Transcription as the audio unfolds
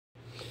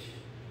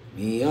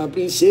Minha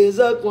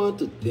princesa,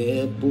 quanto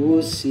tempo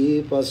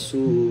se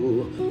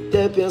passou?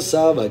 Até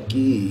pensava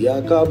que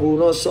acabou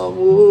nosso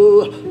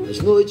amor. Nas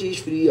noites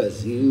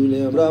frias eu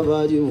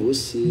lembrava de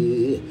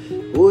você.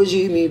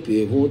 Hoje me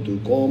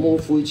pergunto como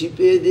fui te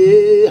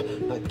perder.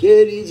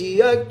 Naquele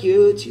dia que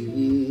eu te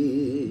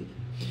vi,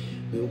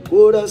 meu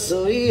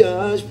coração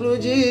ia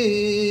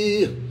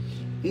explodir.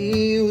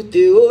 E o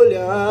teu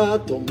olhar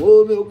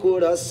tomou meu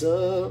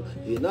coração,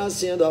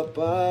 renascendo a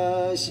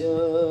paixão.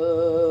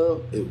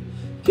 Eu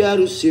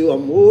quero seu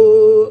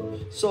amor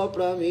só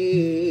pra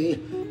mim.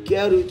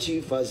 Quero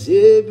te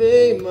fazer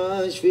bem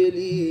mais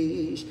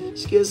feliz.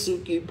 Esqueça o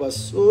que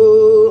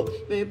passou,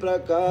 vem pra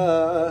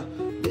cá.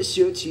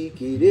 Deixa eu te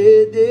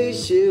querer,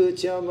 deixa eu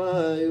te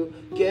amar. Eu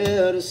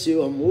quero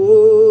seu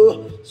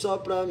amor só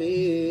pra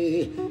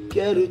mim.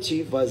 Quero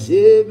te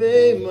fazer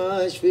bem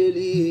mais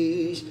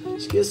feliz.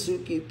 Esqueça o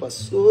que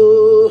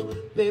passou,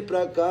 vem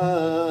pra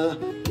cá.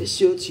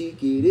 Deixa eu te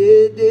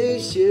querer,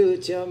 deixa eu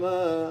te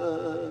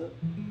amar.